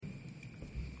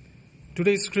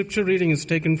Today's scripture reading is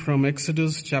taken from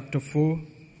Exodus chapter 4,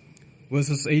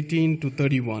 verses 18 to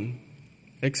 31.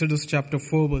 Exodus chapter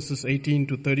 4, verses 18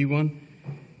 to 31.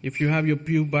 If you have your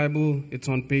Pew Bible, it's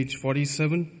on page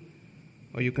 47,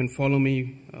 or you can follow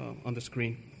me on the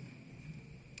screen.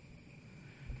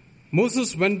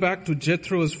 Moses went back to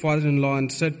Jethro, his father-in-law, and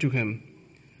said to him,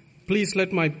 "Please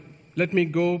let me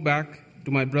go back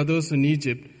to my brothers in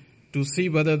Egypt to see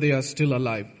whether they are still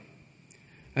alive."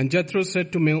 And Jethro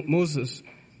said to Moses,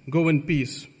 "Go in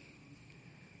peace."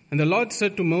 And the Lord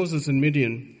said to Moses in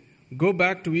Midian, "Go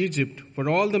back to Egypt, for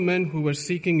all the men who were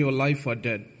seeking your life are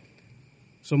dead."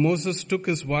 So Moses took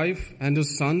his wife and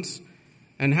his sons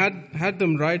and had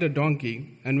them ride a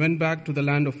donkey and went back to the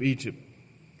land of Egypt.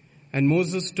 And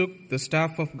Moses took the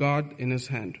staff of God in his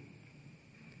hand.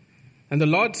 And the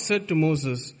Lord said to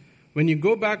Moses, "When you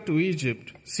go back to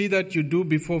Egypt, see that you do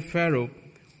before Pharaoh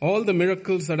all the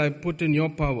miracles that I put in your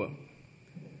power.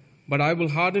 But I will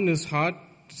harden his heart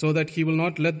so that he will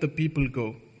not let the people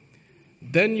go.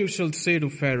 Then you shall say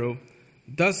to Pharaoh,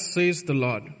 'Thus says the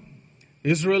Lord,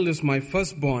 Israel is my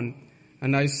firstborn,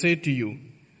 and I say to you,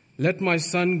 let my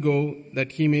son go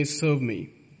that he may serve me.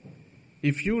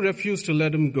 If you refuse to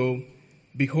let him go,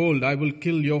 behold, I will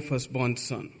kill your firstborn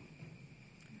son.'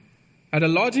 At a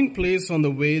lodging place on the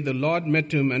way, the Lord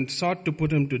met him and sought to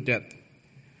put him to death.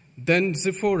 Then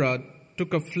Zipporah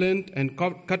took a flint and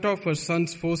cut off her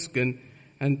son's foreskin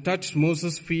and touched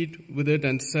Moses' feet with it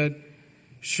and said,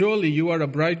 'Surely you are a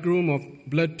bridegroom of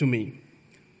blood to me,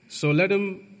 so let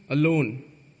him alone.'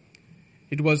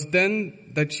 It was then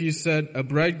that she said, 'A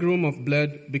bridegroom of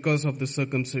blood,' because of the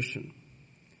circumcision.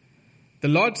 The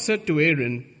Lord said to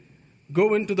Aaron,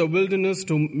 'Go into the wilderness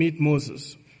to meet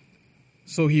Moses.'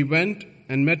 So he went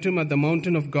and met him at the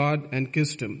mountain of God and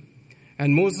kissed him.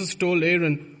 And Moses told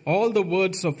Aaron all the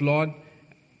words of Lord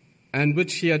and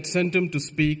which he had sent him to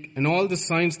speak, and all the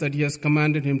signs that he has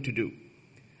commanded him to do.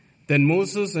 Then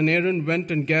Moses and Aaron went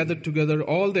and gathered together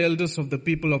all the elders of the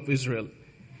people of Israel.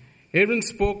 Aaron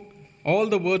spoke all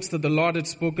the words that the Lord had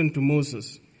spoken to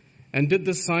Moses, and did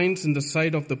the signs in the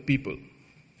sight of the people.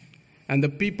 And the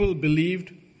people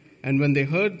believed, and when they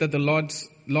heard that the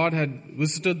Lord had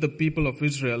visited the people of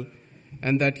Israel,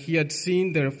 and that he had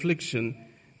seen their affliction,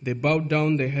 they bowed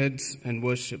down their heads and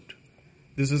worshipped.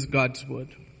 This is God's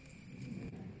word.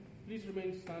 Please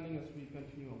remain standing as we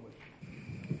continue our worship.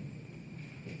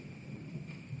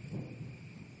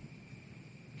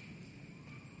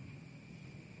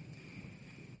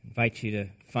 I invite you to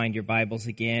find your Bibles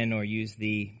again or use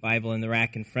the Bible in the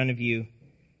rack in front of you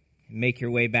and make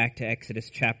your way back to Exodus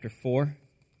chapter 4.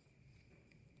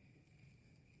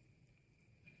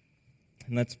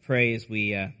 And let's pray as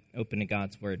we open to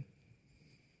God's word.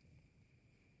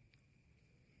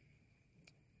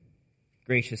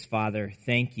 Gracious Father,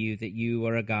 thank you that you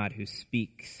are a God who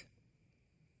speaks.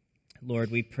 Lord,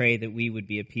 we pray that we would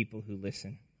be a people who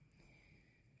listen.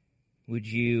 Would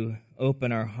you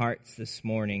open our hearts this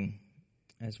morning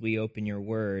as we open your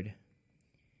word?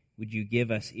 Would you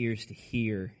give us ears to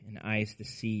hear and eyes to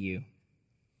see you?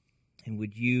 And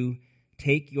would you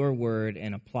take your word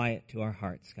and apply it to our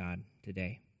hearts, God,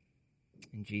 today?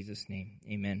 In Jesus' name,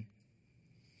 amen.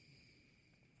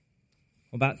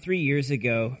 About 3 years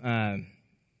ago,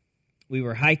 we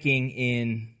were hiking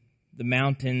in the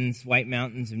mountains, White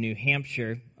Mountains of New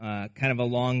Hampshire, kind of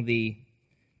along the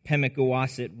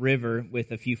Pemigewasset River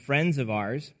with a few friends of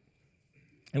ours.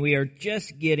 And we are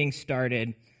just getting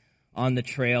started on the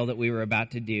trail that we were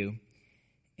about to do.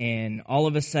 And all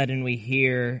of a sudden we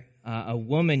hear a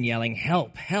woman yelling,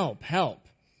 "Help, help, help."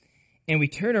 And we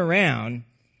turn around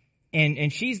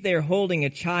and she's there holding a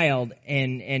child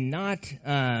and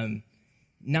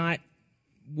not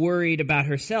worried about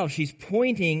herself. She's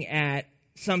pointing at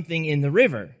something in the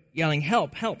river, yelling,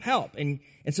 "Help, help, help." And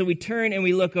so we turn and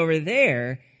we look over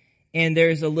there, and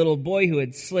there's a little boy who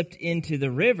had slipped into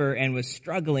the river and was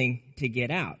struggling to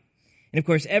get out. And of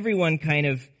course, everyone kind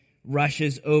of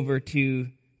rushes over to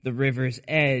the river's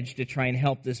edge to try and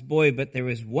help this boy, but there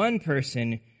was one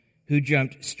person who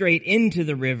jumped straight into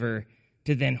the river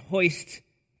to then hoist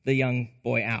the young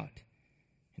boy out.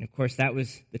 And of course, that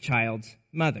was the child's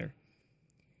mother.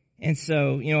 And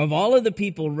so, of all of the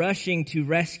people rushing to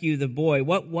rescue the boy,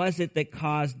 what was it that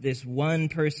caused this one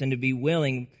person to be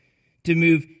willing to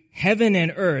move heaven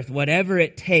and earth, whatever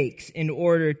it takes, in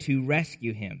order to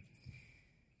rescue him?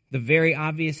 The very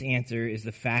obvious answer is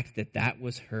the fact that that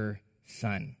was her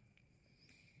son.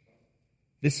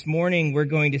 This morning, we're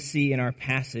going to see in our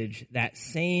passage that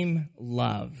same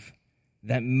love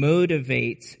that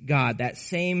motivates God, that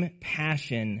same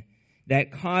passion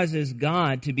that causes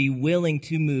God to be willing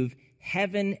to move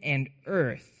heaven and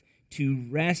earth to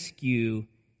rescue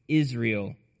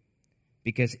Israel,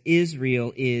 because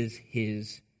Israel is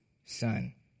his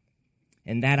son.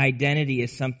 And that identity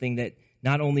is something that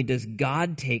not only does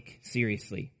God take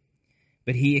seriously,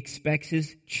 but he expects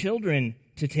his children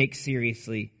to take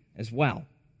seriously as well.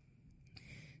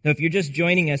 Now, if you're just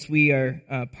joining us, we are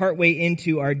partway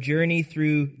into our journey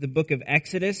through the book of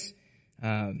Exodus,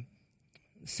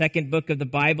 second book of the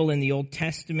Bible in the Old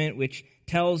Testament, which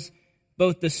tells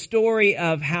both the story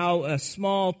of how a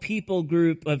small people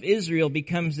group of Israel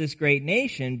becomes this great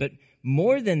nation, but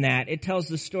more than that, it tells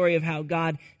the story of how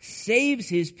God saves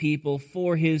his people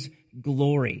for his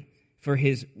glory, for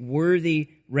his worthy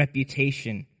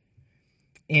reputation.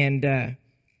 And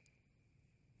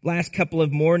last couple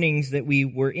of mornings that we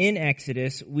were in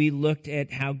Exodus, we looked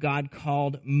at how God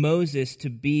called Moses to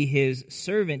be his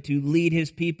servant, to lead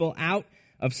his people out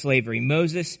of slavery.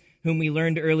 Moses, whom we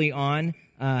learned early on,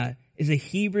 is a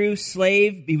Hebrew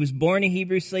slave. He was born a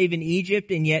Hebrew slave in Egypt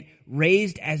and yet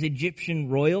raised as Egyptian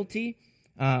royalty,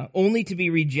 only to be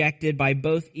rejected by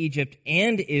both Egypt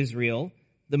and Israel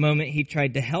the moment he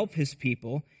tried to help his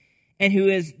people, and who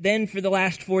has then for the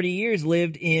last 40 years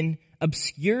lived in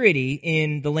obscurity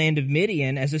in the land of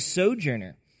Midian as a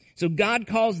sojourner. So God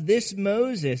calls this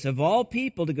Moses, of all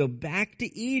people, to go back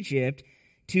to Egypt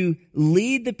to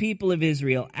lead the people of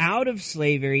Israel out of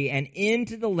slavery and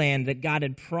into the land that God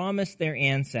had promised their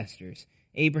ancestors,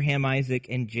 Abraham, Isaac,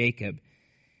 and Jacob.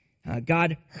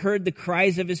 God heard the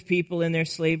cries of his people in their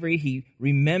slavery. He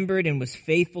remembered and was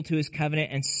faithful to his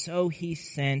covenant, and so he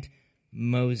sent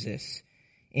Moses.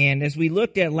 And as we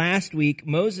looked at last week,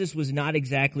 Moses was not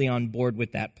exactly on board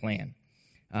with that plan.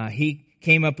 He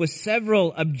came up with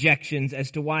several objections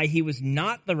as to why he was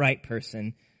not the right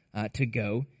person to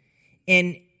go.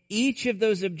 And each of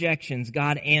those objections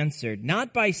God answered,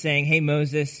 not by saying, hey,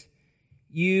 Moses,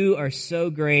 you are so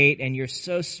great and you're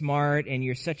so smart and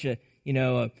you're such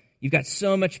you've got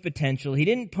so much potential. He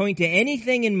didn't point to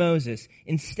anything in Moses.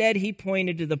 Instead, he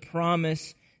pointed to the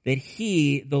promise that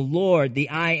he, the Lord, the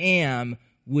I Am,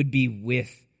 would be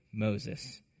with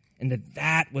Moses. And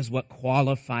that was what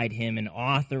qualified him and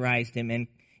authorized him and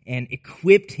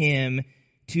equipped him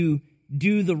to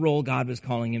do the role God was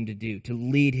calling him to do, to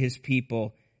lead his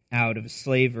people out of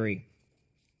slavery.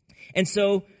 And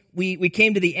so we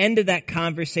came to the end of that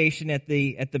conversation at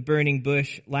the burning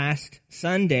bush last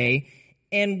Sunday,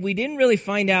 and we didn't really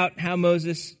find out how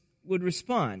Moses would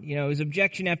respond. It was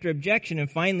objection after objection,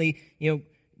 and finally,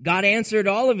 God answered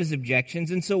all of his objections.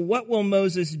 And so what will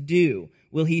Moses do?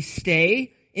 Will he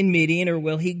stay in Midian or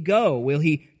will he go? Will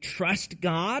he trust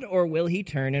God or will he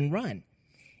turn and run?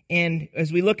 And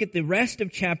as we look at the rest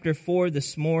of chapter 4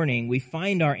 this morning, we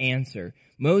find our answer.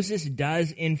 Moses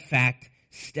does, in fact,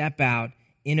 step out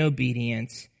in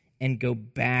obedience and go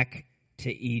back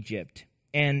to Egypt.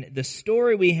 And the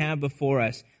story we have before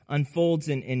us unfolds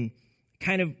in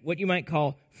kind of what you might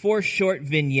call 4 short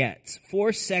vignettes,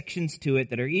 4 sections to it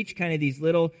that are each kind of these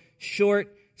little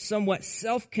short, somewhat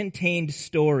self-contained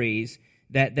stories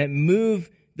that move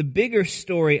the bigger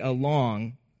story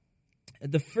along.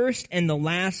 The first and the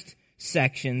last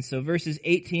section, so verses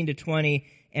 18 to 20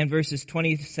 and verses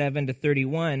 27 to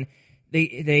 31,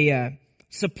 they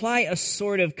supply a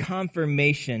sort of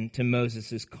confirmation to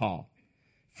Moses' call.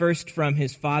 First, from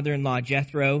his father-in-law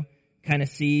Jethro, kind of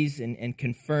sees and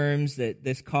confirms that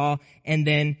this call. And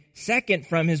then second,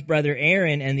 from his brother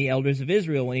Aaron and the elders of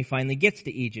Israel when he finally gets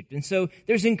to Egypt. And so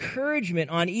there's encouragement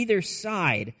on either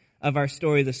side of our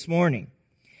story this morning.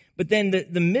 But then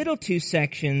the middle 2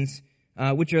 sections,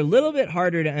 which are a little bit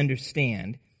harder to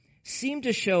understand, seem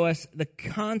to show us the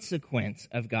consequence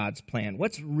of God's plan.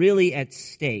 What's really at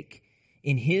stake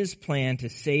in his plan to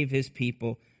save his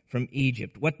people from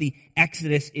Egypt, what the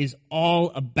Exodus is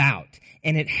all about.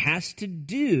 And it has to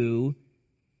do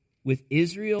with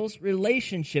Israel's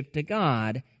relationship to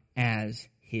God as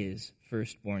his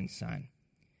firstborn son.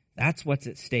 That's what's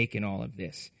at stake in all of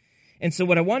this. And so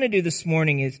what I want to do this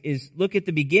morning is look at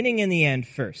the beginning and the end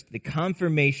first, the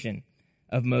confirmation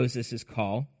of Moses'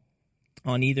 call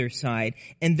on either side,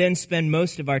 and then spend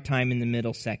most of our time in the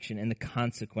middle section and the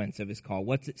consequence of his call.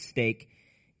 What's at stake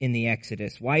in the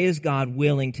Exodus? Why is God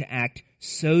willing to act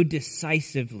so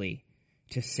decisively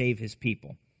to save his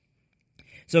people?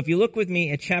 So if you look with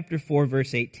me at chapter 4,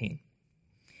 verse 18.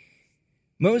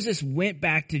 Moses went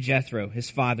back to Jethro,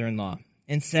 his father-in-law,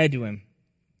 and said to him,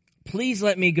 "Please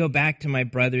let me go back to my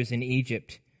brothers in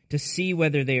Egypt to see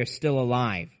whether they are still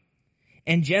alive."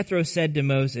 And Jethro said to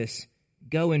Moses,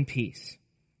 "Go in peace."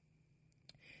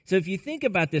 So if you think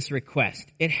about this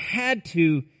request, it had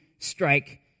to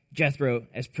strike Jethro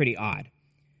as pretty odd.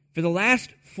 For the last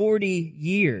 40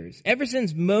 years, ever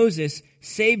since Moses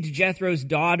saved Jethro's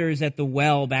daughters at the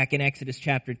well back in Exodus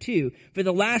chapter 2, for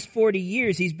the last 40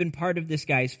 years, he's been part of this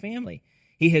guy's family.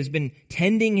 He has been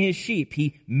tending his sheep.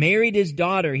 He married his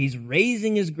daughter. He's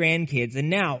raising his grandkids. And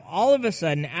now, all of a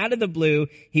sudden, out of the blue,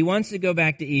 he wants to go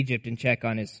back to Egypt and check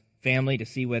on his family to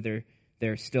see whether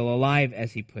they're still alive,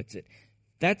 as he puts it.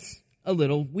 That's a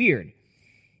little weird.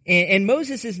 And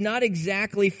Moses is not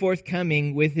exactly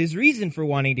forthcoming with his reason for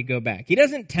wanting to go back. He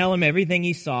doesn't tell him everything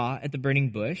he saw at the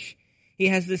burning bush. He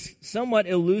has this somewhat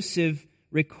elusive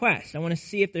request. I want to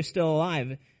see if they're still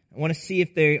alive. I want to see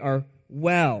if they are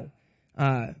well.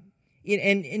 And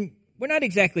we're not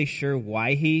exactly sure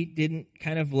why he didn't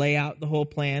kind of lay out the whole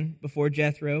plan before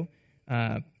Jethro.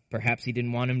 Perhaps he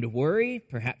didn't want him to worry.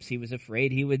 Perhaps he was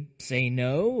afraid he would say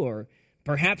no. Or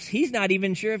perhaps he's not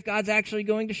even sure if God's actually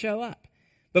going to show up.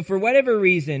 But for whatever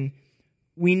reason,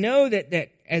 we know that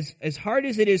as hard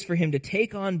as it is for him to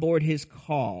take on board his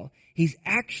call, he's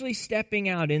actually stepping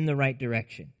out in the right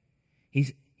direction.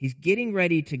 He's getting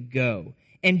ready to go.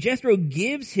 And Jethro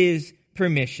gives his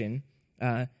permission,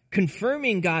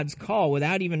 confirming God's call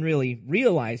without even really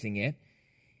realizing it.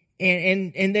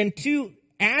 And then to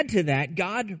add to that,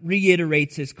 God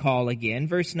reiterates his call again,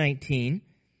 verse 19,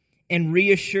 and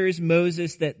reassures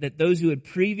Moses that those who had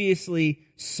previously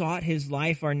sought his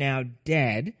life are now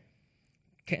dead.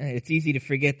 It's easy to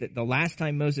forget that the last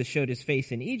time Moses showed his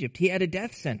face in Egypt, he had a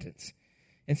death sentence.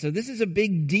 And so this is a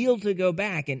big deal to go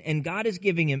back, and God is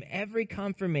giving him every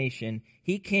confirmation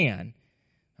he can.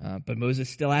 But Moses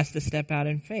still has to step out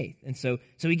in faith. And so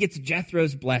he gets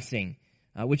Jethro's blessing,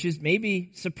 which is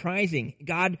maybe surprising.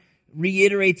 God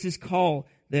reiterates his call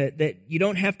that you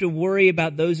don't have to worry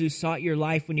about those who sought your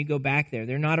life when you go back there.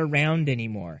 They're not around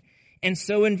anymore. And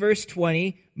so in verse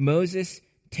 20, Moses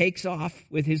takes off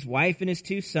with his wife and his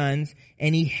 2 sons,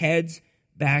 and he heads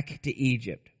back to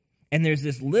Egypt. And there's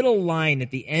this little line at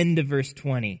the end of verse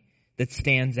 20 that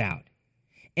stands out.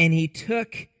 And he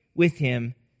took with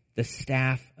him the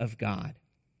staff of God.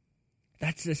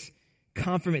 That's this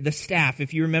confirmation. The staff,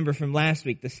 if you remember from last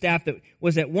week, the staff that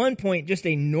was at one point just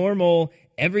a normal,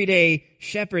 everyday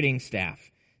shepherding staff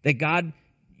that God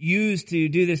used to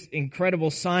do this incredible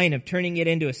sign of turning it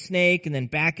into a snake and then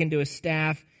back into a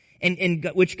staff, and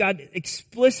which God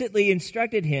explicitly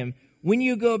instructed him, when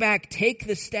you go back, take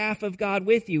the staff of God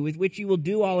with you, with which you will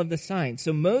do all of the signs.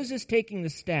 So Moses taking the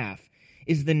staff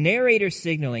is the narrator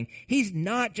signaling he's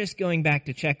not just going back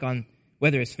to check on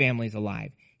whether his family's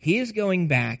alive. He is going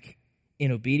back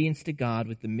in obedience to God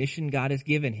with the mission God has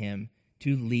given him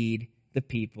to lead the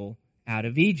people out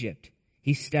of Egypt.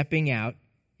 He's stepping out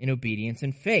in obedience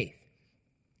and faith.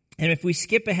 And if we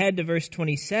skip ahead to verse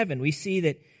 27, we see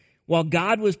that while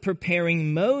God was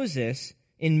preparing Moses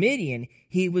in Midian,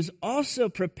 he was also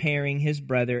preparing his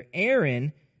brother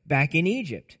Aaron back in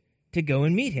Egypt to go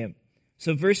and meet him.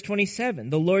 So verse 27,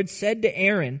 the Lord said to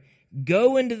Aaron,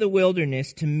 "Go into the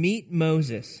wilderness to meet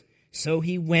Moses." So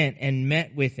he went and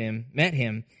met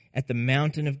him at the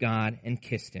mountain of God and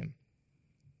kissed him.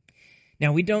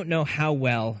 Now, we don't know how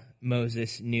well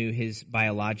Moses knew his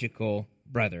biological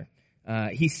brother.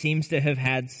 He seems to have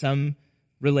had some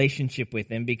relationship with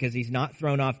him because he's not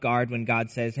thrown off guard when God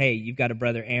says, "Hey, you've got a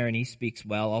brother Aaron, he speaks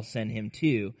well, I'll send him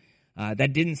too."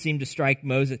 That didn't seem to strike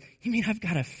Moses. You mean I've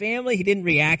got a family? He didn't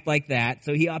react like that.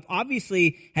 So he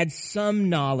obviously had some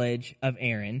knowledge of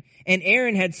Aaron, and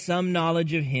Aaron had some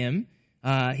knowledge of him.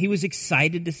 He was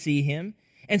excited to see him.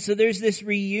 And so there's this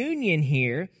reunion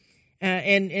here,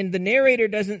 and the narrator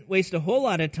doesn't waste a whole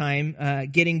lot of time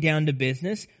getting down to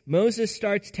business. Moses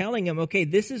starts telling him, okay,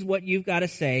 this is what you've got to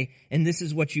say, and this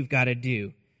is what you've got to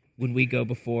do when we go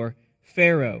before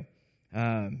Pharaoh.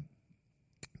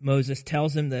 Moses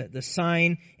tells him the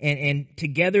sign, and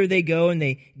together they go and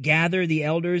they gather the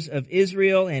elders of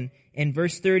Israel. And in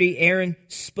verse 30, Aaron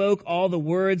spoke all the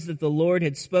words that the Lord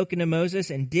had spoken to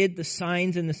Moses and did the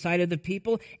signs in the sight of the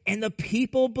people, and the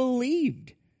people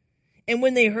believed. And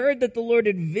when they heard that the Lord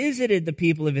had visited the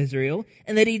people of Israel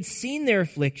and that he'd seen their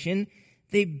affliction,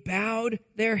 they bowed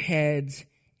their heads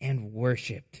and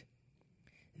worshiped.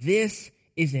 This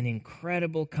is an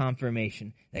incredible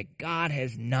confirmation that God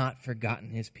has not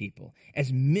forgotten his people.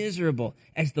 As miserable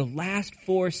as the last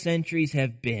 4 centuries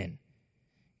have been,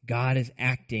 God is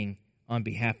acting on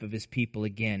behalf of his people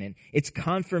again. And it's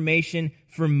confirmation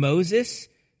for Moses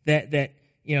that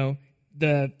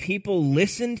the people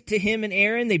listened to him and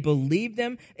Aaron. They believed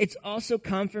them. It's also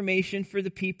confirmation for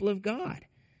the people of God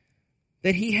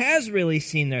that he has really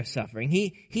seen their suffering.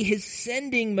 He is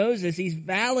sending Moses. He's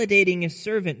validating his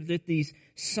servant with these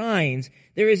signs.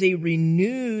 There is a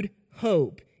renewed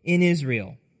hope in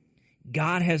Israel.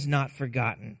 God has not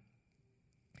forgotten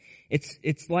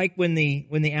It's like when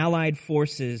the Allied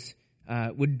forces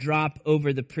would drop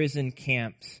over the prison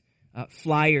camps,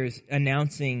 flyers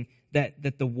announcing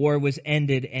that the war was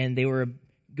ended and they were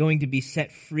going to be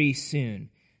set free soon.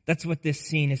 That's what this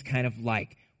scene is kind of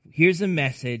like. Here's a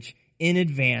message in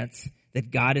advance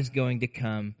that God is going to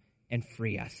come and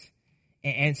free us.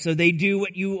 And so they do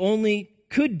what you only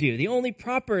could do, the only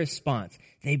proper response.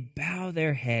 They bow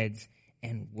their heads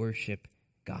and worship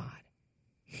God.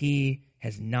 He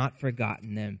has not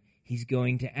forgotten them. He's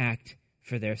going to act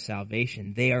for their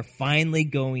salvation. They are finally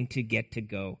going to get to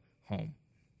go home.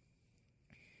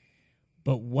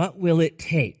 But what will it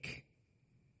take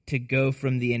to go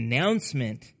from the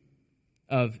announcement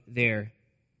of their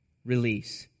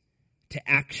release to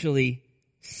actually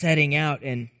setting out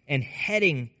and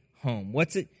heading home?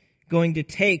 What's it going to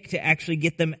take to actually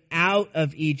get them out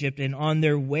of Egypt and on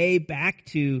their way back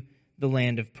to the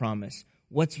land of promise?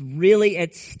 What's really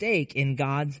at stake in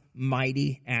God's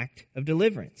mighty act of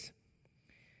deliverance?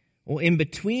 Well, in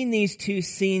between these two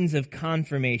scenes of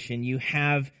confirmation, you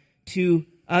have two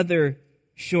other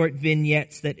short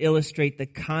vignettes that illustrate the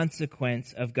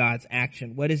consequence of God's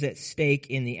action. What is at stake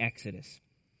in the Exodus?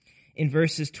 In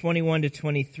verses 21 to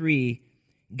 23,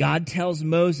 God tells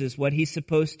Moses what he's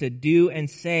supposed to do and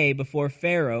say before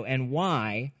Pharaoh and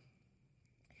why.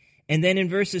 And then in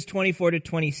verses 24 to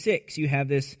 26, you have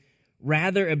this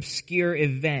rather obscure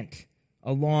event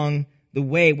along the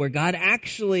way where God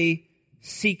actually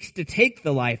seeks to take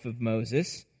the life of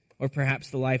Moses, or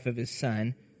perhaps the life of his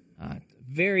son.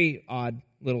 Very odd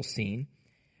little scene.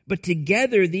 But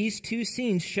together, these two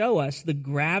scenes show us the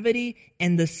gravity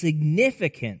and the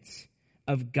significance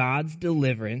of God's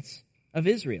deliverance of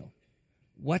Israel.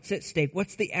 What's at stake?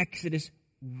 What's the Exodus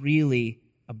really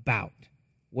about?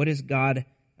 What is God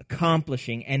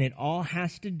accomplishing? And it all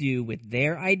has to do with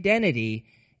their identity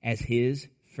as his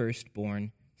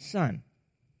firstborn son.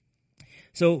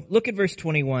 So look at verse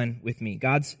 21 with me.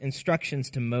 God's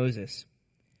instructions to Moses.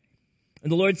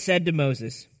 And the Lord said to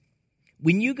Moses,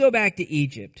 "When you go back to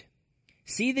Egypt,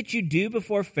 see that you do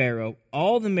before Pharaoh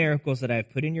all the miracles that I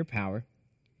have put in your power,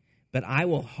 but I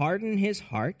will harden his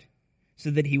heart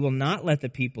so that he will not let the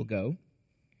people go.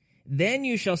 Then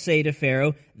you shall say to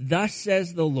Pharaoh, 'Thus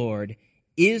says the Lord,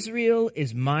 Israel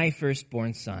is my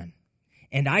firstborn son.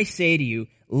 And I say to you,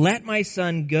 let my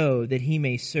son go that he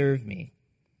may serve me.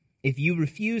 If you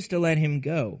refuse to let him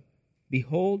go,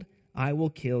 behold, I will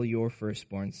kill your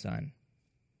firstborn son.'"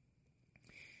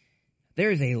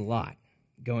 There is a lot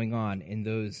going on in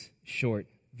those short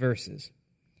verses.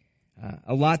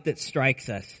 A lot that strikes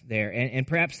us there. And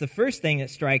perhaps the first thing that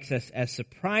strikes us as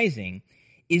surprising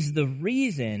is the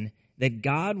reason that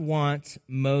God wants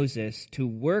Moses to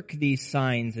work these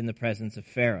signs in the presence of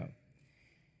Pharaoh.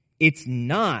 It's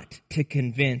not to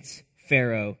convince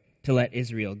Pharaoh to let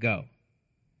Israel go.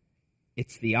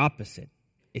 It's the opposite.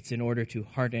 It's in order to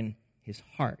harden his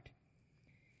heart.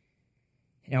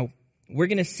 Now, we're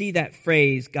going to see that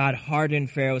phrase, God hardened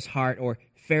Pharaoh's heart, or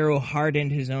Pharaoh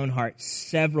hardened his own heart,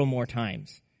 several more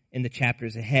times in the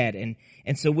chapters ahead.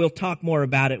 And so we'll talk more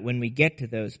about it when we get to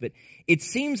those. But it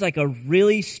seems like a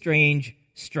really strange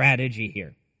strategy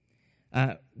here.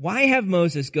 Why have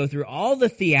Moses go through all the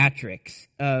theatrics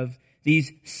of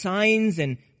these signs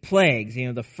and plagues,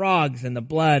 the frogs and the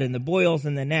blood and the boils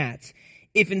and the gnats,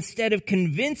 if instead of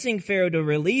convincing Pharaoh to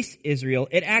release Israel,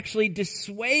 it actually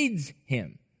dissuades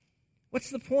him? What's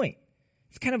the point?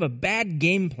 It's kind of a bad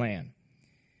game plan.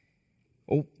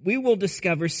 Well, we will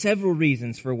discover several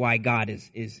reasons for why God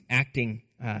is acting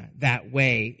that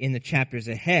way in the chapters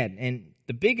ahead. And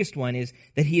the biggest one is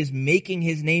that he is making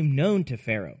his name known to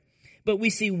Pharaoh. But we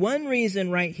see one reason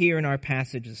right here in our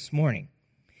passage this morning,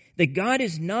 that God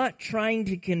is not trying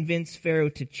to convince Pharaoh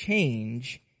to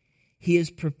change. He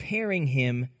is preparing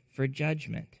him for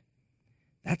judgment.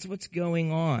 That's what's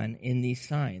going on in these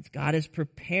signs. God is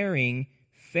preparing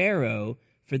Pharaoh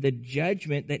for the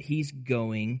judgment that he's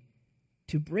going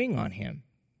to bring on him.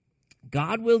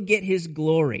 God will get his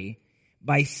glory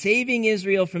by saving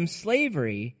Israel from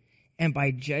slavery and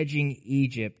by judging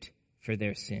Egypt for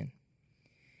their sin.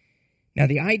 Now,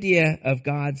 the idea of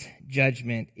God's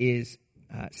judgment is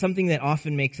something that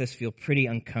often makes us feel pretty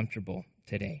uncomfortable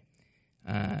today.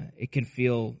 It can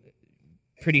feel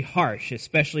pretty harsh,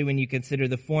 especially when you consider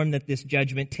the form that this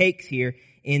judgment takes here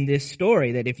in this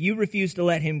story, that if you refuse to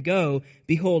let him go,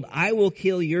 behold, I will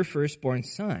kill your firstborn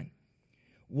son.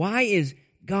 Why is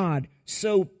God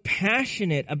so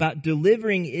passionate about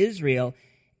delivering Israel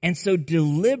and so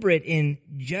deliberate in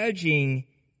judging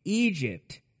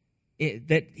Egypt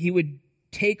that he would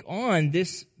take on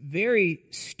this very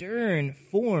stern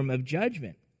form of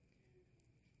judgment?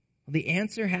 Well, the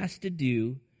answer has to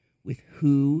do with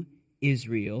who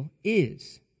Israel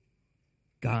is,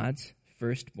 God's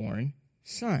firstborn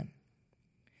son.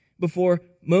 Before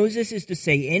Moses is to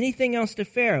say anything else to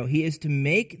Pharaoh, he is to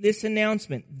make this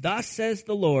announcement. Thus says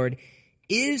the Lord,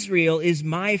 Israel is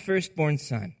my firstborn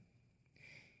son.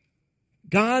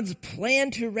 God's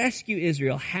plan to rescue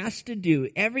Israel has to do,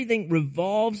 everything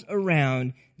revolves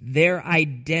around their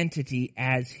identity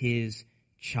as his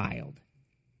child,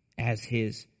 as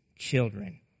his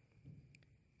children.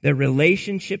 Their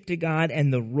relationship to God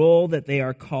and the role that they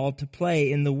are called to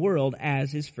play in the world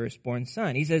as his firstborn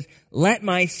son. He says, let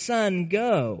my son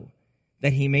go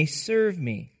that he may serve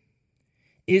me.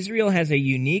 Israel has a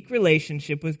unique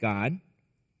relationship with God,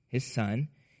 his son.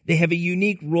 They have a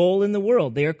unique role in the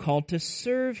world. They are called to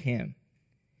serve him.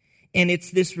 And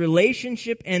it's this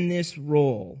relationship and this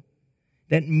role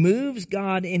that moves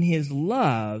God in his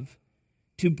love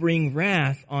to bring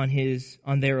wrath on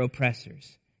their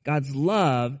oppressors. God's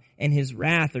love and his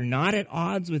wrath are not at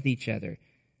odds with each other.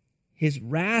 His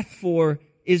wrath for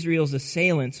Israel's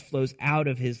assailants flows out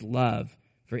of his love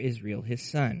for Israel,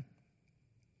 his son.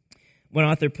 One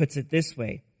author puts it this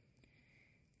way.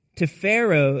 To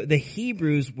Pharaoh, the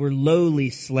Hebrews were lowly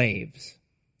slaves,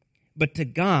 but to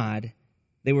God,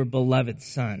 they were beloved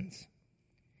sons.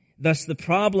 Thus, the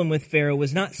problem with Pharaoh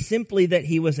was not simply that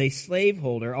he was a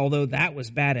slaveholder, although that was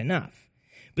bad enough,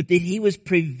 but that he was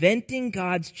preventing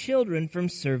God's children from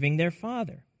serving their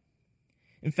father.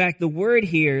 In fact, the word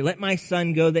here, let my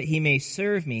son go that he may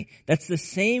serve me, that's the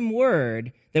same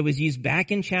word that was used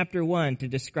back in chapter 1 to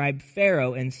describe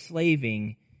Pharaoh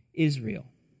enslaving Israel.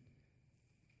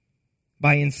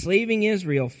 By enslaving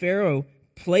Israel, Pharaoh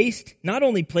not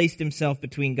only placed himself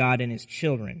between God and his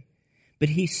children, but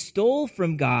he stole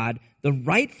from God the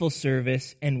rightful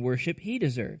service and worship he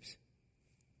deserves.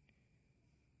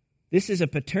 This is a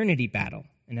paternity battle,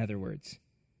 in other words,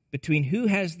 between who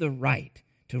has the right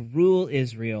to rule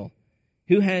Israel,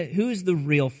 who is the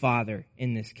real father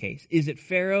in this case. Is it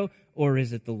Pharaoh or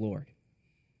is it the Lord?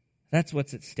 That's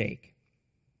what's at stake.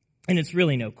 And it's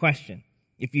really no question,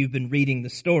 if you've been reading the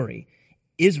story,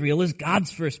 Israel is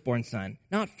God's firstborn son,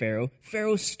 not Pharaoh.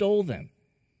 Pharaoh stole them.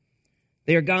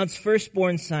 They are God's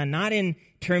firstborn son, not in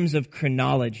terms of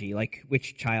chronology, like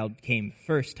which child came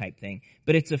first type thing,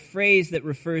 but it's a phrase that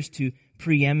refers to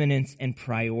preeminence and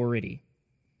priority.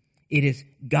 It is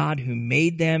God who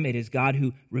made them. It is God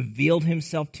who revealed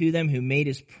himself to them, who made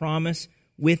his promise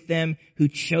with them, who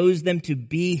chose them to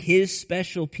be his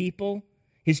special people,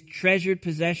 his treasured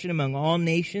possession among all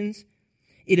nations.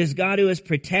 It is God who has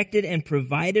protected and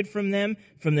provided from them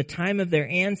from the time of their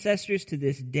ancestors to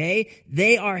this day.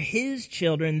 They are his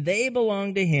children. They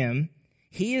belong to him.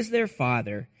 He is their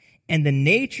father. And the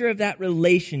nature of that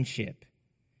relationship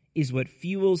is what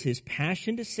fuels his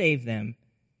passion to save them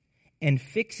and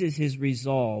fixes his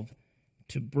resolve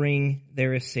to bring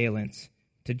their assailants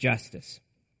to justice.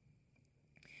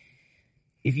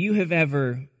 If you have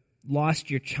ever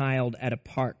lost your child at a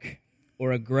park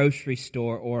or a grocery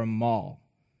store or a mall,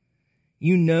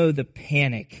 you know the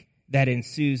panic that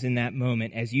ensues in that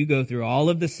moment as you go through all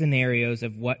of the scenarios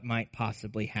of what might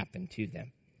possibly happen to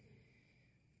them.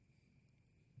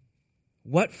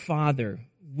 What father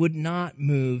would not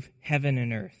move heaven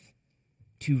and earth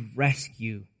to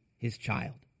rescue his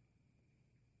child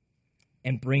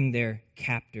and bring their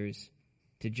captors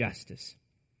to justice?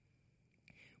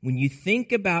 When you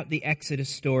think about the Exodus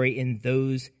story in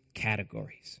those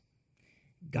categories,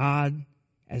 God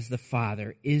as the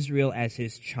father, Israel as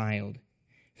his child,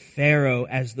 Pharaoh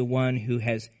as the one who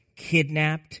has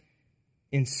kidnapped,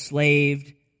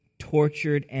 enslaved,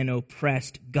 tortured, and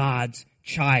oppressed God's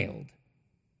child,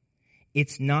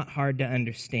 it's not hard to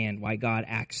understand why God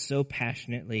acts so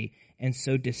passionately and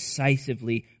so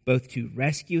decisively both to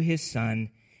rescue his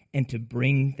son and to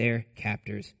bring their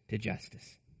captors to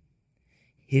justice.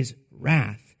 His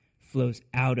wrath flows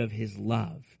out of his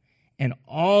love. And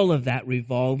all of that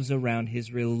revolves around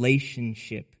his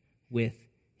relationship with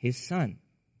his son,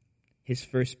 his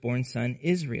firstborn son,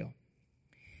 Israel.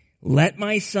 Let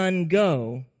my son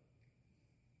go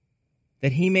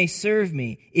that he may serve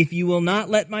me. If you will not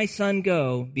let my son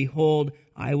go, behold,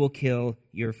 I will kill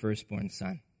your firstborn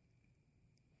son.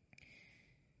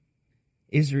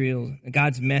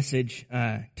 God's message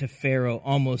to Pharaoh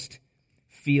almost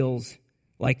feels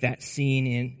like that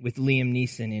scene with Liam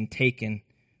Neeson in Taken,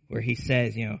 where he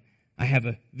says, I have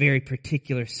a very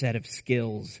particular set of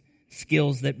skills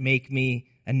that make me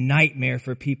a nightmare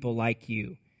for people like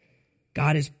you.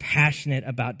 God is passionate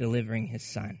about delivering his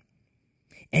son.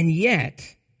 And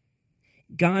yet,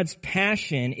 God's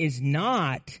passion is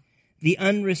not the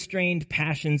unrestrained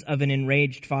passions of an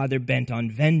enraged father bent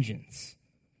on vengeance.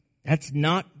 That's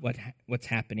not what's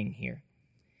happening here.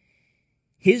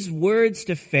 His words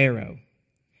to Pharaoh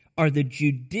are the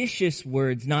judicious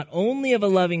words not only of a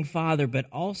loving father, but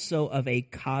also of a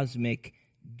cosmic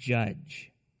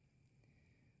judge.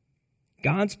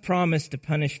 God's promise to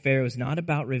punish Pharaoh is not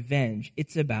about revenge.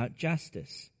 It's about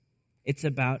justice. It's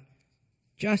about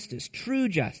justice, true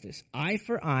justice. Eye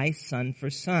for eye, son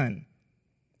for son.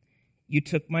 You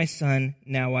took my son,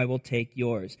 now I will take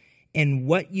yours. And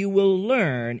what you will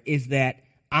learn is that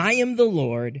I am the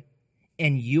Lord,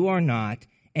 and you are not,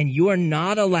 and you are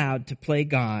not allowed to play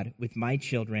God with my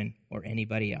children or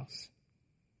anybody else.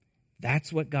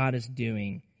 That's what God is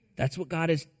doing. That's what God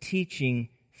is teaching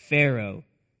Pharaoh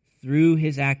through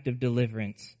his act of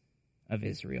deliverance of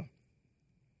Israel.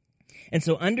 And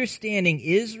so understanding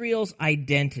Israel's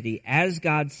identity as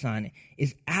God's son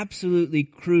is absolutely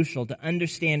crucial to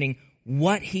understanding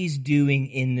what he's doing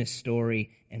in this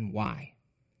story and why.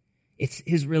 It's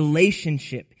his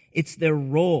relationship. It's their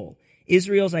role.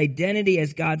 Israel's identity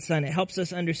as God's son, it helps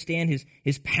us understand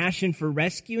his passion for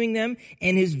rescuing them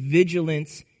and his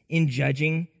vigilance in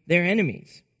judging their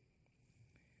enemies.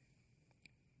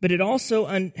 But it also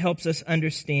helps us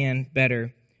understand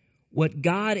better what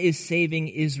God is saving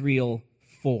Israel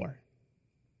for.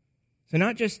 So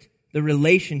not just the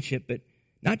relationship, but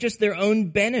not just their own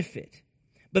benefit,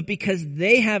 but because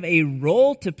they have a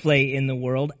role to play in the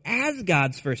world as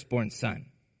God's firstborn son.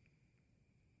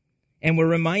 And we're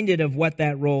reminded of what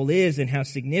that role is and how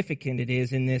significant it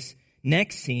is in this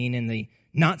next scene and the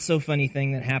not so funny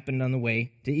thing that happened on the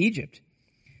way to Egypt.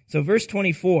 So verse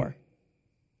 24,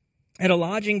 at a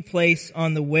lodging place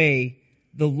on the way,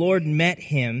 the Lord met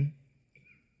him,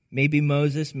 maybe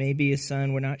Moses, maybe his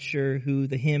son, we're not sure who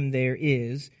the him there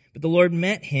is, but the Lord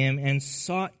met him and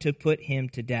sought to put him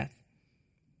to death.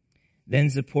 Then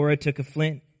Zipporah took a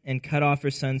flint and cut off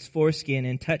her son's foreskin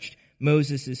and touched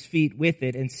Moses' feet with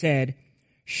it and said,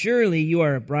 "Surely you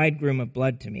are a bridegroom of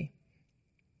blood to me."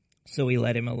 So he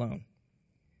let him alone.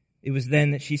 It was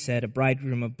then that she said, "A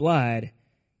bridegroom of blood,"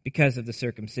 because of the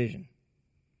circumcision.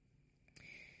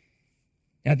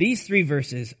 Now these three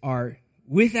verses are,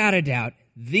 without a doubt,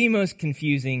 the most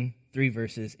confusing three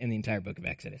verses in the entire book of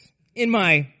Exodus, in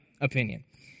my opinion.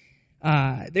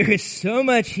 There is so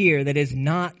much here that is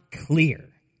not clear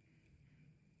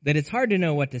that it's hard to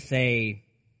know what to say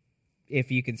if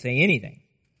you can say anything.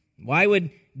 Why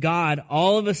would God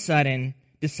all of a sudden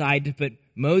decide to put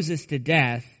Moses to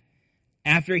death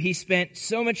after he spent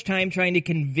so much time trying to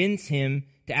convince him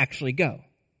to actually go?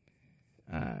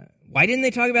 Why didn't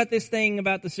they talk about this thing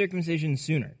about the circumcision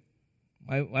sooner?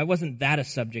 Why wasn't that a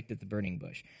subject at the burning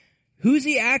bush? Who's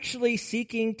he actually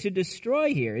seeking to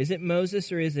destroy here? Is it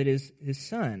Moses or is it his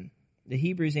son? The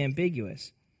Hebrew is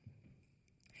ambiguous.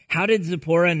 How did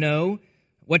Zipporah know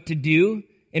what to do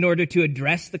in order to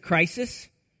address the crisis?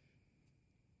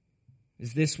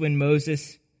 Is this when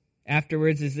Moses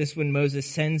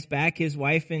sends back his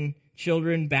wife and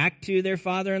children back to their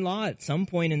father-in-law? At some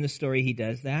point in the story he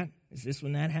does that. Is this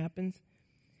when that happens?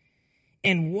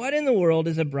 And what in the world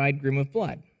is a bridegroom of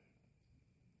blood?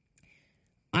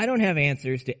 I don't have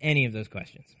answers to any of those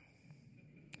questions.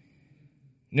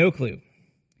 No clue.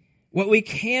 What we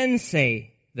can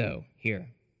say, though, here,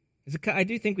 is I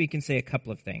do think we can say a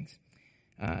couple of things.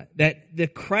 That the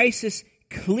crisis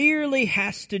clearly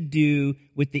has to do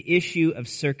with the issue of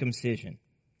circumcision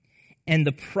and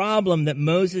the problem that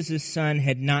Moses' son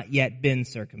had not yet been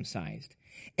circumcised.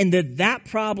 And that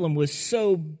problem was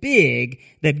so big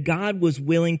that God was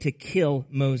willing to kill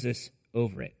Moses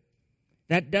over it.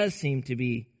 That does seem to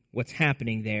be what's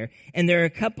happening there. And there are a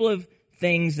couple of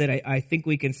things that I think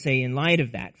we can say in light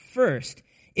of that. First,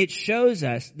 it shows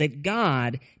us that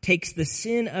God takes the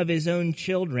sin of his own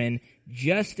children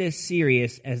just as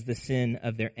serious as the sin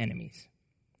of their enemies.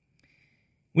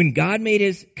 When God made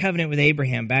his covenant with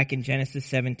Abraham back in Genesis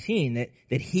 17,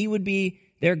 that he would be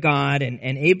their God, and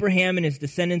Abraham and his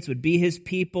descendants would be his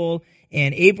people,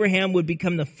 and Abraham would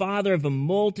become the father of a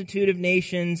multitude of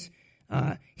nations,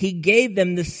 he gave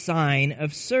them the sign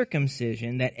of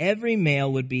circumcision, that every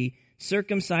male would be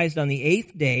circumcised on the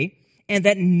 8th day, and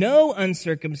that no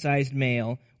uncircumcised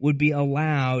male would be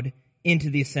allowed into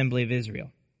the assembly of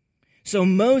Israel. So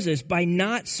Moses, by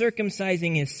not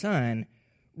circumcising his son,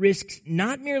 risks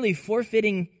not merely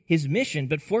forfeiting his mission,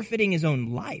 but forfeiting his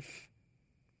own life.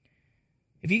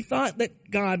 If you thought that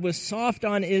God was soft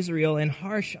on Israel and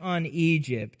harsh on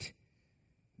Egypt,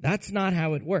 that's not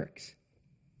how it works.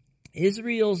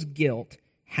 Israel's guilt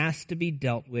has to be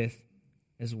dealt with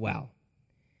as well.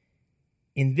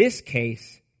 In this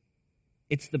case,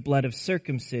 it's the blood of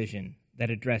circumcision that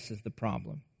addresses the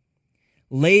problem.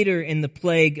 Later in the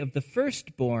plague of the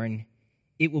firstborn,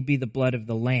 it will be the blood of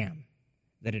the Lamb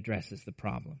that addresses the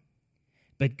problem.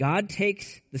 But God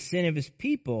takes the sin of his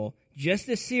people just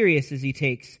as serious as he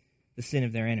takes the sin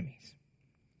of their enemies.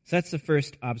 So that's the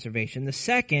first observation. The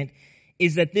second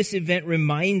is that this event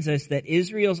reminds us that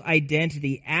Israel's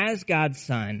identity as God's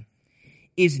son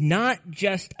is not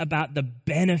just about the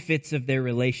benefits of their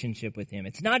relationship with him.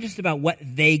 It's not just about what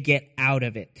they get out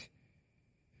of it.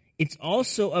 It's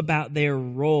also about their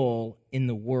role in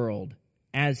the world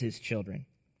as his children.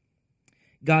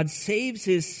 God saves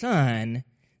his son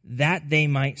that they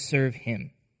might serve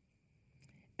him.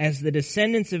 As the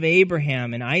descendants of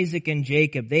Abraham and Isaac and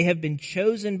Jacob, they have been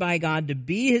chosen by God to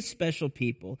be his special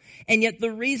people. And yet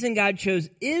the reason God chose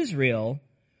Israel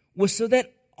was so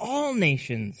that all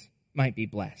nations might be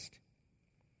blessed.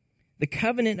 The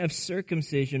covenant of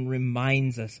circumcision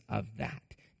reminds us of that.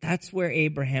 That's where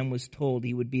Abraham was told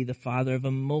he would be the father of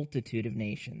a multitude of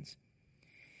nations.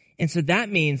 And so that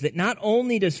means that not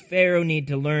only does Pharaoh need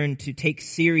to learn to take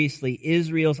seriously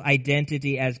Israel's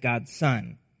identity as God's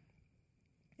son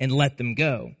and let them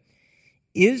go,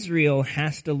 Israel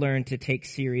has to learn to take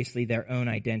seriously their own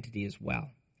identity as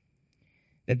well.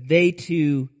 That they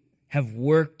too have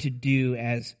work to do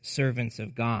as servants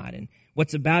of God. And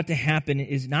what's about to happen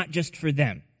is not just for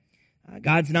them.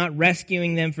 God's not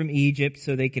rescuing them from Egypt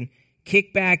so they can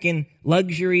kick back in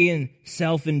luxury and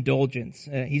self-indulgence.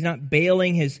 He's not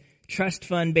bailing his trust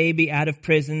fund baby out of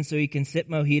prison so he can sip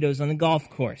mojitos on the golf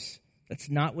course. That's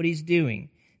not what he's doing.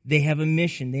 They have a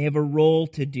mission. They have a role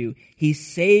to do.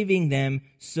 He's saving them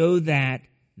so that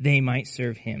they might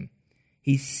serve him.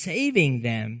 He's saving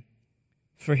them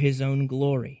for his own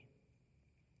glory,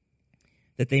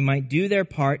 that they might do their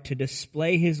part to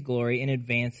display his glory and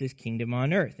advance his kingdom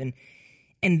on earth.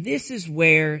 And this is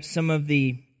where some of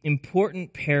the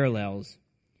important parallels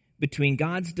between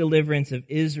God's deliverance of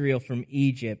Israel from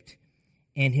Egypt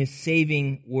and his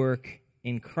saving work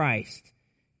in Christ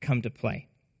come to play.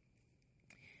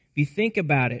 If you think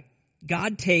about it,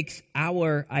 God takes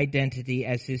our identity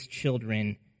as his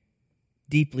children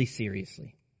deeply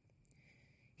seriously.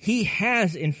 He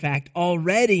has, in fact,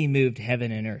 already moved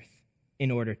heaven and earth in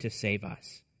order to save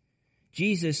us.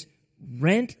 Jesus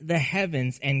rent the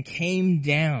heavens and came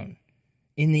down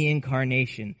in the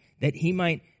incarnation that he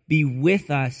might be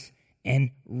with us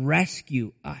and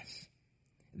rescue us.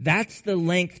 That's the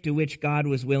length to which God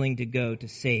was willing to go to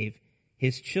save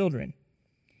his children.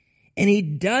 And he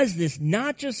does this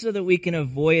not just so that we can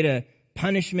avoid a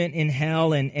punishment in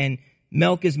hell and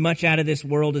milk as much out of this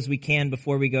world as we can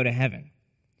before we go to heaven.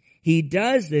 He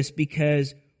does this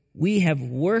because we have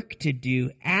work to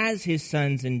do as his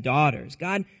sons and daughters.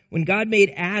 When God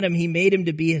made Adam, he made him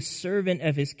to be a servant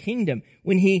of his kingdom.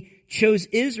 When he chose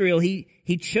Israel, he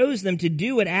chose them to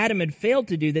do what Adam had failed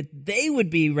to do, that they would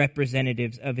be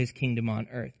representatives of his kingdom on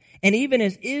earth. And even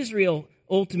as Israel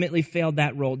ultimately failed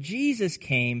that role, Jesus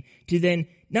came to then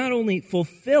not only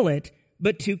fulfill it,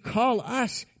 but to call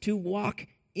us to walk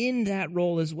in that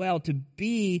role as well, to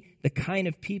be the kind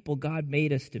of people God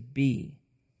made us to be.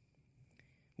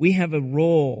 We have a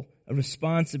role, a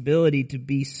responsibility to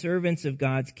be servants of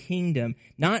God's kingdom,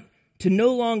 not to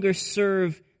no longer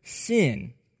serve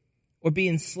sin or be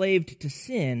enslaved to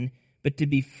sin, but to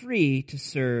be free to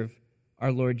serve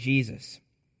our Lord Jesus.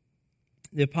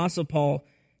 The Apostle Paul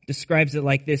describes it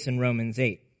like this in Romans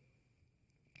 8.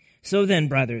 So then,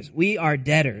 brothers, we are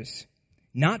debtors,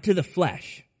 not to the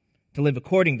flesh, to live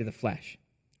according to the flesh.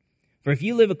 For if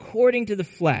you live according to the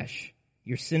flesh,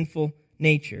 your sinful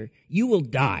nature, you will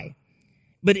die.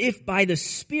 But if by the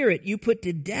Spirit you put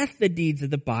to death the deeds of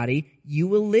the body, you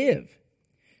will live.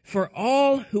 For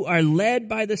all who are led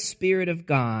by the Spirit of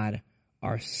God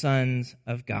are sons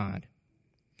of God.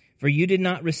 For you did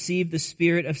not receive the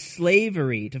spirit of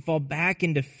slavery to fall back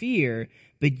into fear,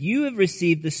 but you have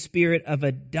received the spirit of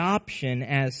adoption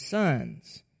as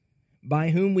sons,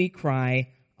 by whom we cry,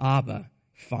 Abba,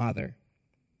 Father.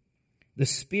 The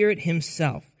Spirit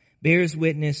himself bears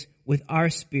witness with our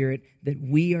spirit that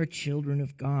we are children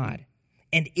of God.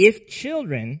 And if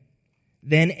children,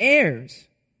 then heirs,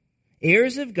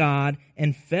 heirs of God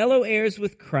and fellow heirs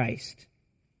with Christ,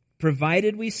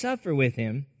 provided we suffer with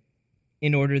him,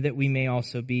 in order that we may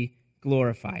also be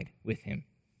glorified with him.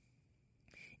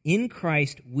 In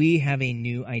Christ, we have a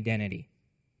new identity.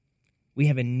 We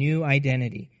have a new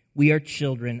identity. We are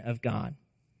children of God.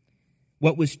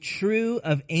 What was true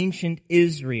of ancient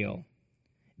Israel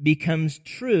becomes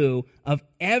true of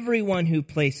everyone who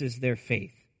places their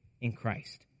faith in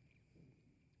Christ.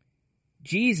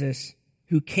 Jesus,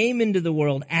 who came into the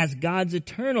world as God's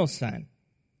eternal Son,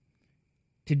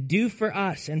 to do for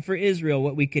us and for Israel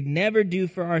what we could never do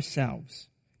for ourselves,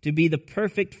 to be the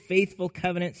perfect, faithful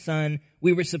covenant son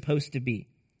we were supposed to be,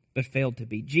 but failed to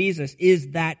be. Jesus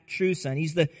is that true son.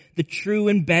 He's the true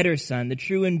and better son, the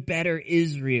true and better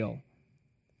Israel.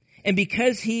 And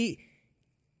because he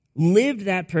lived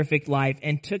that perfect life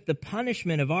and took the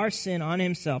punishment of our sin on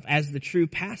himself as the true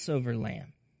Passover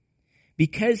lamb,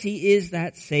 because he is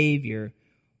that Savior,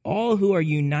 all who are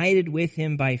united with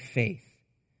him by faith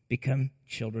become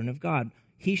children of God.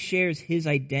 He shares his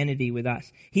identity with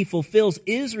us. He fulfills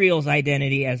Israel's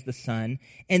identity as the son,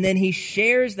 and then he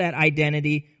shares that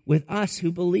identity with us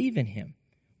who believe in him.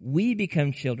 We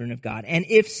become children of God. And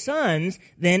if sons,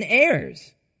 then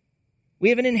heirs. We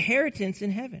have an inheritance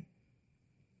in heaven.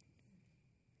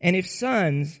 And if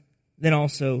sons, then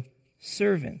also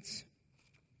servants.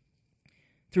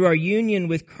 Through our union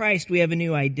with Christ, we have a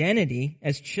new identity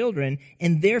as children,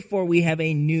 and therefore we have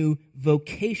a new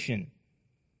vocation.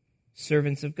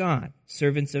 Servants of God,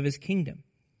 servants of his kingdom.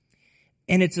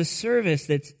 And it's a service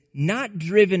that's not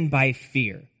driven by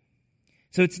fear.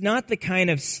 So it's not the kind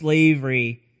of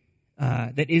slavery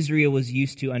that Israel was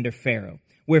used to under Pharaoh,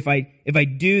 where if I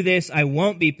do this, I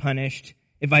won't be punished.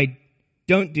 If I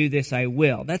don't do this, I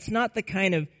will. That's not the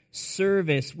kind of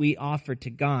service we offer to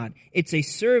God. It's a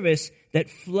service that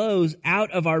flows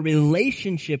out of our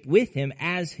relationship with him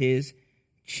as his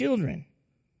children.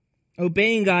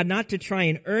 Obeying God not to try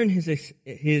and earn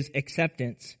his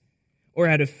acceptance or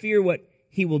out of fear what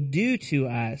he will do to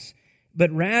us,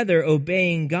 but rather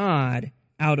obeying God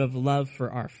out of love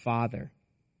for our Father.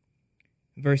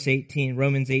 Verse 18,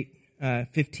 Romans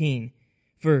 8:15.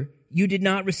 For you did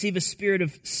not receive a spirit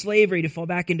of slavery to fall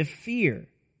back into fear,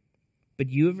 but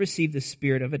you have received the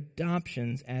spirit of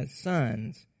adoptions as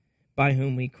sons, by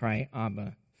whom we cry,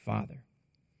 Abba, Father.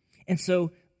 And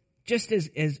so, just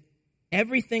as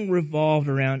everything revolved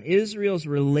around Israel's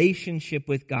relationship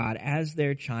with God as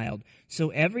their child, so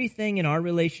everything in our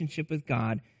relationship with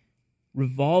God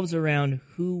revolves around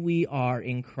who we are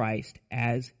in Christ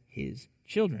as his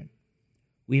children.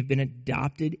 We have been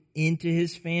adopted into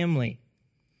his family.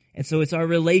 And so it's our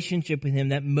relationship with him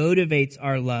that motivates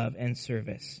our love and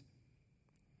service.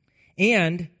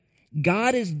 And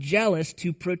God is jealous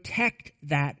to protect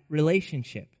that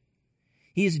relationship.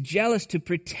 He is jealous to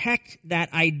protect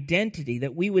that identity,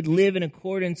 that we would live in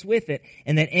accordance with it,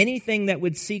 and that anything that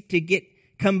would seek to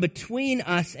come between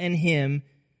us and him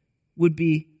would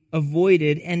be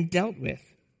avoided and dealt with.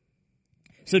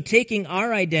 So taking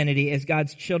our identity as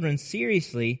God's children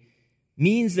seriously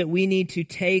means that we need to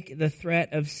take the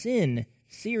threat of sin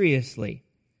seriously.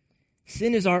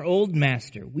 Sin is our old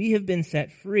master. We have been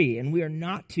set free, and we are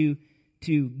not to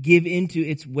give into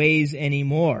its ways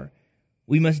anymore.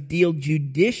 We must deal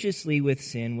judiciously with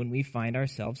sin when we find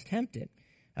ourselves tempted.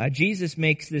 Jesus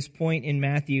makes this point in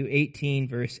Matthew 18,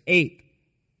 verse 8,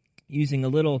 using a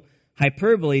little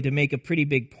hyperbole to make a pretty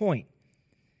big point.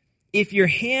 If your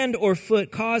hand or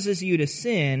foot causes you to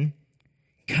sin,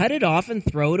 cut it off and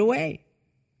throw it away.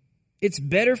 It's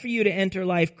better for you to enter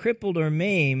life crippled or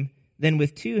maimed than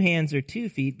with 2 hands or 2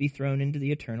 feet be thrown into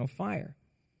the eternal fire.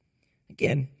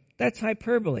 Again, that's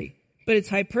hyperbole, but it's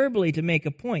hyperbole to make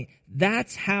a point.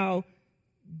 That's how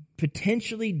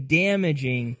potentially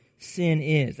damaging sin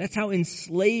is. That's how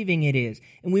enslaving it is.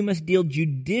 And we must deal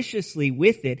judiciously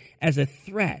with it as a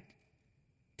threat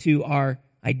to our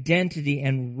identity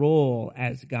and role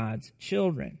as God's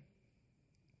children.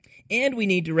 And we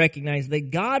need to recognize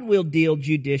that God will deal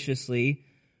judiciously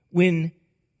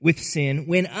with sin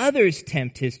when others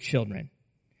tempt his children.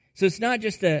 So it's not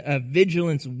just a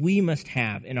vigilance we must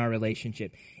have in our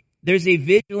relationship. There's a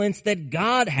vigilance that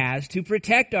God has to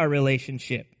protect our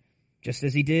relationship, just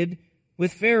as he did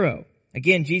with Pharaoh.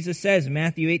 Again, Jesus says in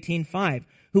Matthew 18:5,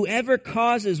 whoever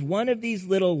causes one of these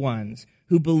little ones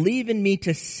who believe in me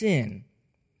to sin,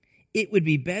 it would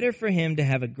be better for him to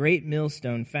have a great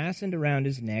millstone fastened around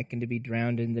his neck and to be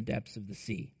drowned in the depths of the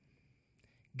sea.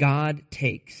 God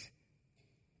takes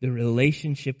the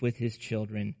relationship with his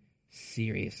children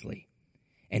seriously.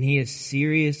 And he is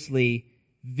seriously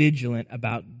vigilant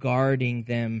about guarding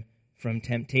them from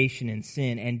temptation and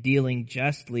sin and dealing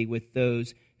justly with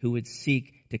those who would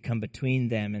seek to come between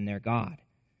them and their God.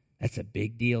 That's a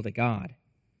big deal to God.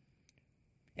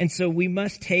 And so we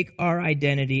must take our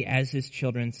identity as his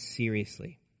children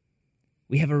seriously.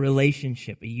 We have a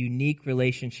relationship, a unique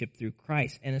relationship through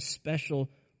Christ, and a special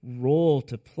role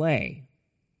to play.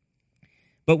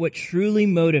 But what truly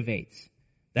motivates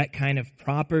that kind of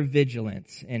proper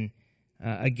vigilance and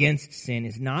against sin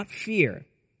is not fear.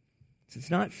 It's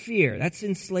not fear. That's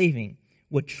enslaving.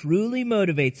 What truly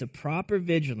motivates a proper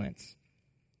vigilance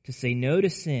to say no to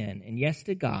sin and yes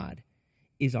to God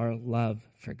is our love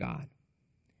for God.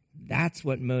 That's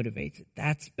what motivates it.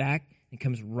 It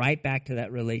comes right back to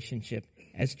that relationship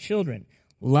as children.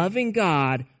 Loving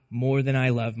God more than I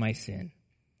love my sin.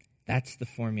 That's the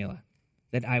formula.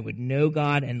 That I would know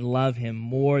God and love him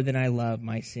more than I love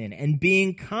my sin. And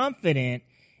being confident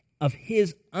of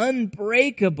his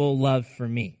unbreakable love for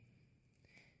me.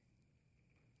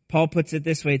 Paul puts it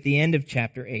this way at the end of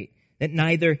chapter 8. That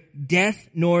neither death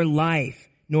nor life,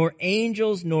 nor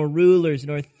angels, nor rulers,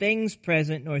 nor things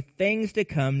present, nor things to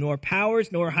come, nor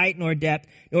powers, nor height, nor depth,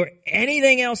 nor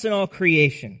anything else in all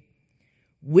creation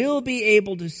will be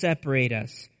able to separate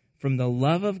us from the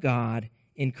love of God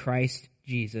in Christ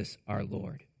Jesus our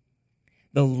Lord.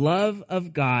 The love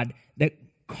of God that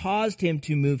caused him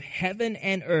to move heaven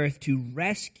and earth to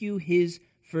rescue his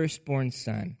firstborn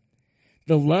son.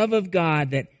 The love of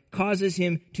God that causes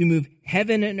him to move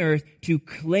heaven and earth to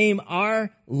claim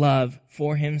our love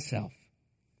for himself.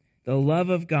 The love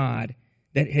of God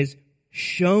that has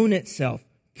shown itself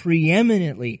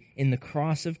preeminently in the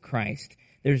cross of Christ.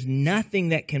 There's nothing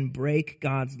that can break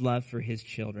God's love for his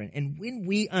children. And when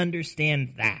we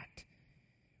understand that,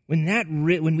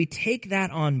 when we take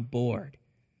that on board,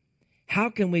 how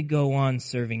can we go on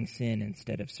serving sin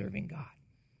instead of serving God?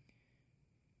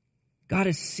 God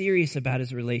is serious about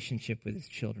his relationship with his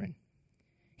children.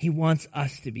 He wants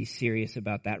us to be serious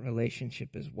about that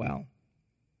relationship as well.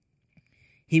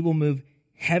 He will move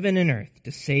heaven and earth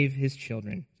to save his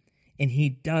children, and he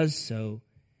does so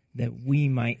that we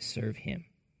might serve him.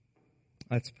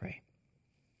 Let's pray.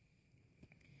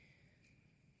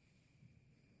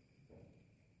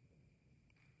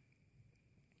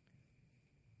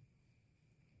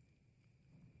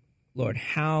 Lord,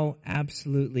 how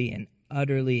absolutely and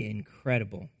utterly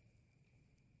incredible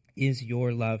is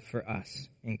your love for us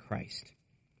in Christ.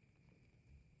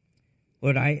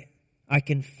 Lord, I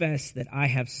confess that I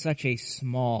have such a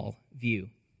small view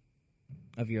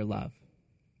of your love.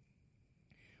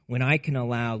 When I can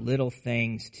allow little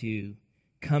things to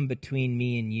come between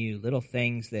me and you, little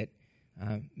things that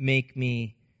make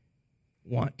me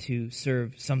want to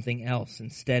serve something else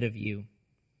instead of you.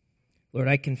 Lord,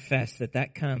 I confess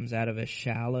that comes out of a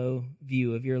shallow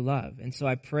view of your love. And so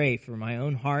I pray for my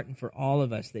own heart and for all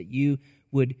of us that you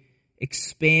would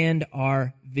expand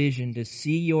our vision to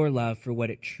see your love for what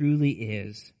it truly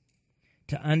is,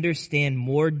 to understand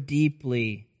more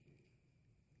deeply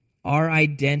our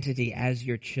identity as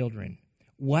your children,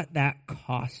 what that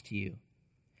cost you,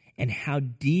 and how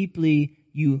deeply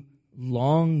you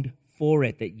longed for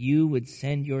it, that you would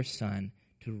send your Son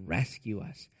to rescue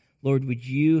us. Lord, would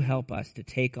you help us to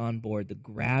take on board the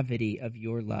gravity of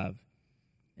your love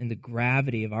and the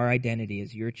gravity of our identity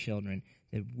as your children,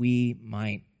 that we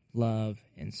might love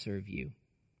and serve you.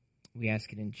 We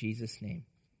ask it in Jesus' name.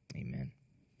 Amen.